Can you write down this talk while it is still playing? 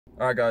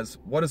Alright guys,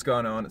 what is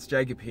going on? It's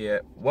Jacob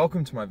here.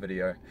 Welcome to my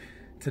video.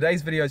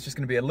 Today's video is just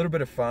going to be a little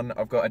bit of fun.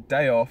 I've got a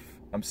day off.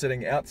 I'm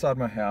sitting outside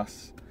my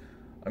house.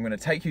 I'm going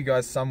to take you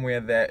guys somewhere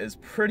that is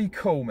pretty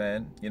cool,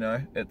 man. You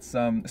know, it's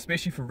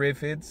especially for rev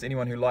heads,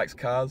 anyone who likes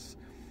cars,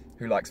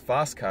 who likes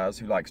fast cars,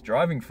 who likes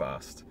driving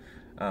fast.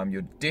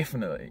 You're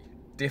definitely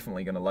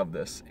going to love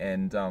this.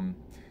 And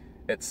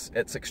it's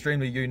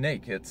extremely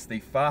unique. It's the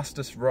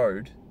fastest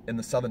road in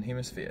the Southern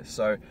Hemisphere.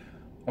 So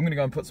I'm going to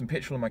go and put some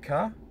petrol in my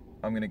car.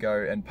 I'm going to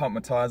go and pump my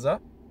tyres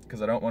up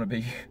because I don't want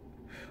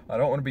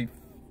to be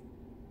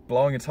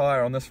blowing a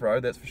tyre on this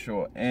road, that's for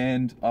sure.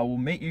 And I will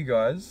meet you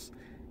guys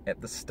at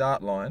the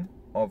start line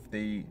of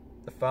the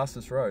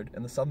fastest road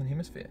in the Southern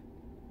Hemisphere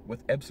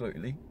with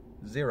absolutely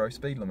zero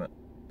speed limit.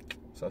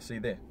 So I'll see you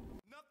there.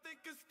 Nothing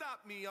can stop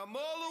me. I'm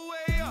all the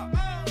way up.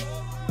 All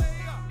the way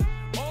up.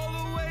 All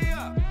the way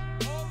up.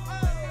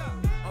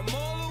 I'm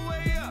all the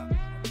way up.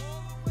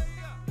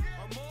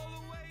 I'm all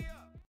the way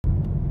up.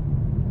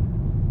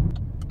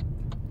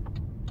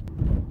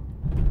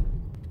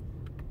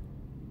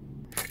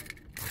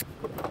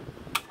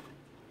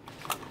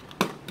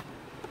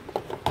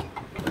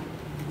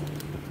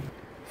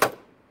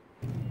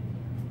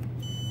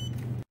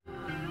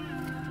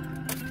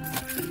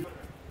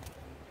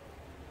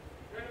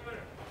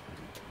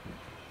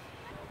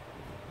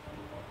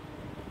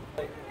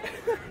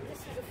 This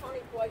is a funny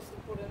place to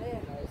put an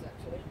air hose,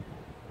 actually.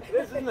 It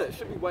is, isn't it? It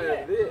should be way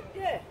over there.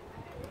 Yeah.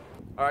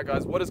 Alright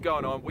guys, what is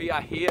going on? We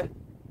are here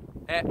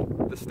at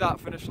the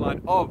start-finish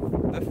line of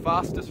the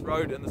fastest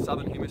road in the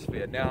Southern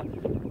Hemisphere. Now,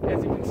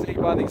 as you can see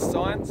by these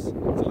signs,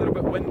 it's a little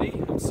bit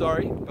windy, I'm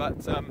sorry,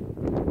 but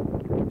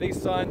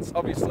these signs,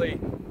 obviously,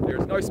 there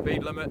is no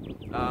speed limit.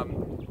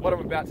 What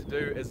I'm about to do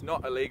is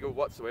not illegal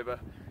whatsoever.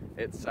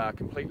 It's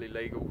completely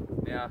legal.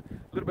 Now, a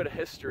little bit of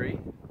history.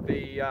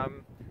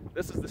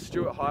 This is the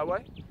Stuart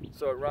Highway,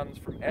 so it runs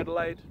from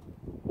Adelaide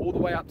all the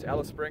way up to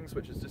Alice Springs,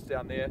 which is just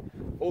down there,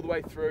 all the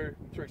way through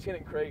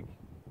Tennant Creek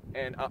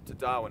and up to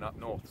Darwin up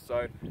north.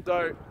 So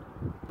the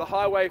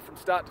highway from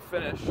start to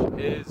finish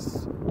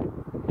is,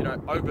 you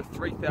know, over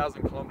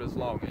 3,000 kilometers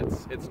long.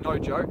 It's no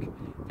joke,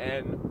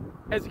 and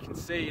as you can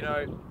see, you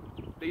know,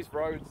 these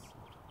roads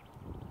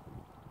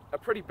are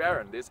pretty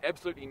barren. There's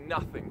absolutely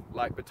nothing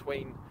like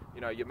between,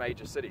 you know, your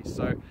major cities.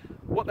 So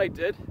what they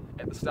did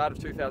at the start of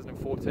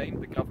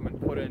 2014, the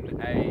government put in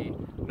a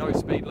no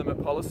speed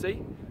limit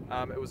policy.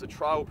 It was a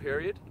trial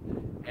period,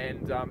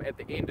 and at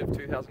the end of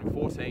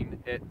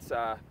 2014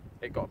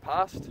 it got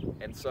passed,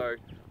 and so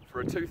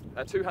for a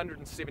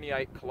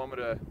 278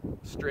 kilometer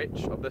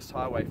stretch of this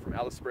highway from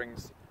Alice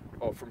Springs,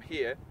 or from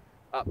here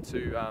up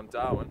to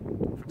Darwin,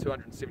 for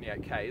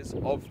 278 k's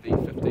of the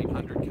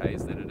 1500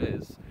 k's that it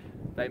is,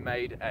 they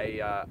made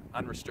a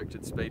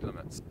unrestricted speed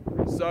limits.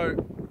 So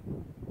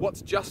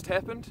what's just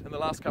happened in the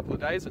last couple of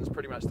days, and it's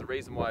pretty much the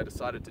reason why I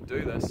decided to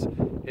do this,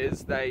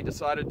 is they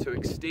decided to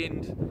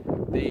extend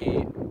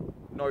the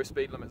no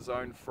speed limit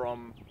zone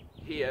from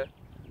here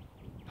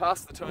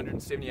past the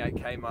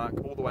 278k mark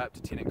all the way up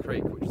to Tennant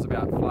Creek, which is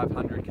about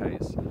 500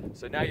 k's.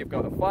 So now you've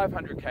got a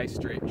 500k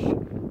stretch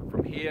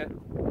from here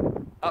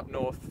up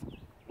north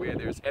where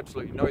there's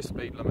absolutely no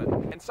speed limit.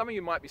 And some of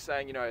you might be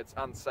saying, you know, it's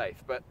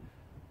unsafe, but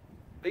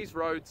these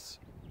roads,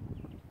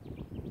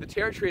 the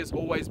territory has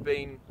always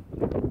been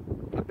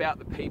about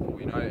the people,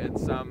 you know.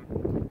 It's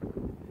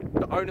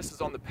the onus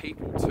is on the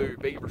people to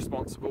be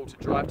responsible, to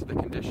drive to the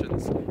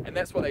conditions, and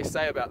that's what they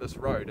say about this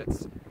road.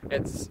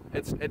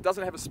 It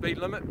doesn't have a speed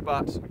limit,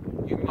 but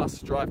you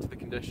must drive to the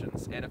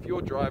conditions, and if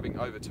you're driving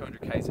over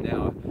 200 k's an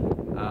hour,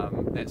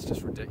 that's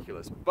just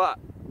ridiculous. But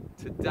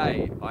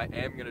today I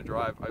am going to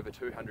drive over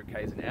 200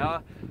 k's an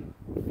hour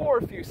for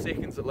a few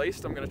seconds at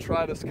least. I'm going to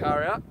try this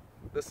car out.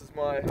 This is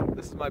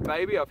my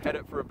baby. I've had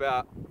it for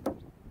about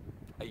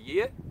a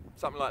year,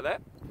 something like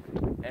that,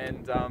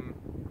 and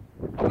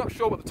I'm not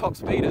sure what the top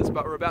speed is,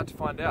 but we're about to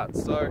find out.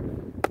 So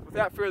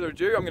without further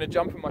ado, I'm going to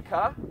jump in my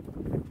car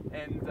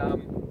and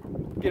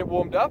get it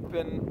warmed up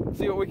and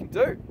see what we can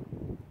do.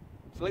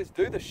 So let's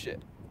do this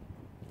shit.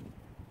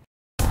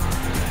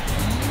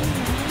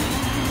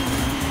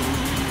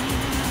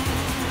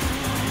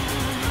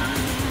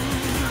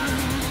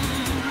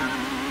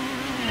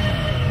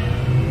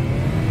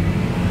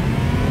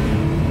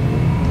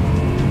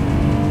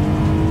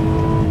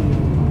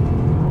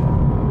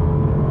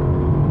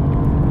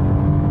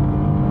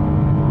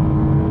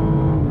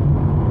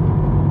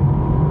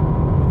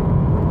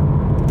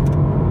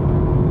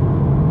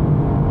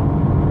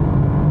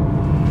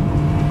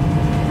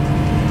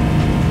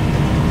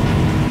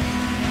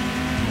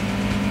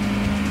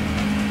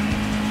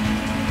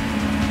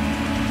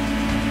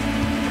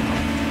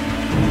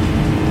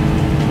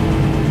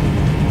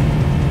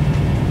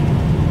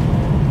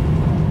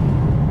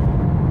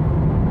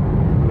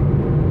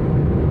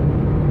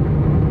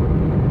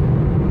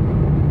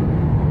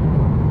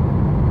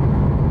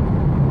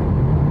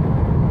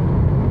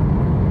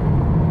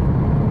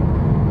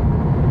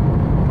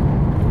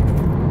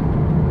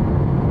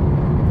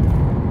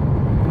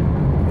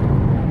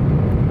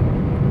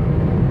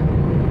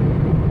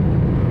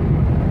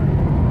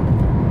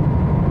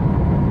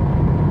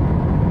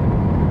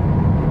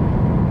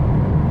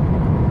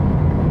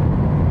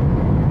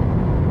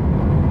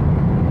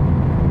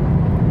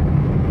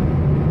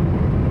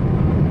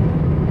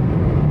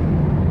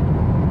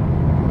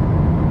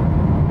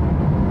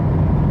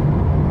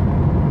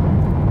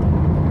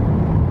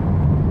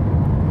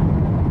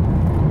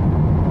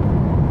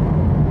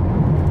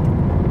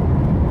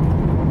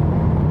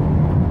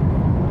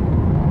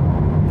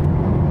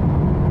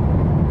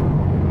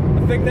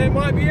 think that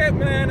might be it,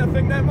 man. I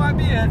think that might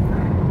be it.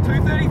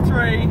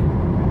 233.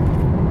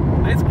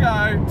 Let's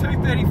go.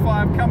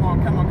 235. Come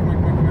on, come on, come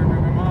on, come on, come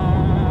on, come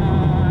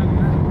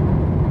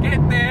on.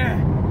 Get there.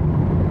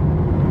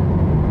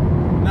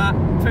 Nah,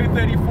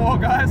 234,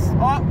 guys.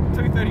 Oh,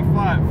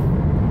 235.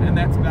 And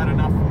that's about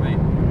enough for me.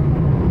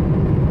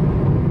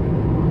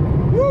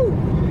 Woo!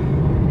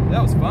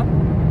 That was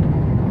fun.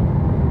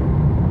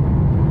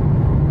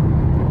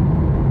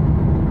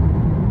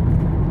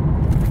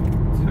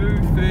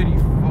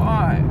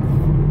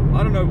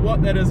 I don't know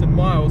what that is in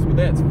miles, but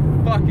that's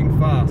fucking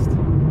fast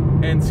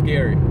and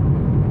scary.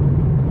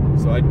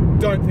 So I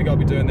don't think I'll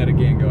be doing that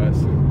again,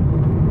 guys.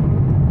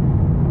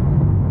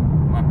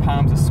 My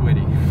palms are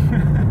sweaty.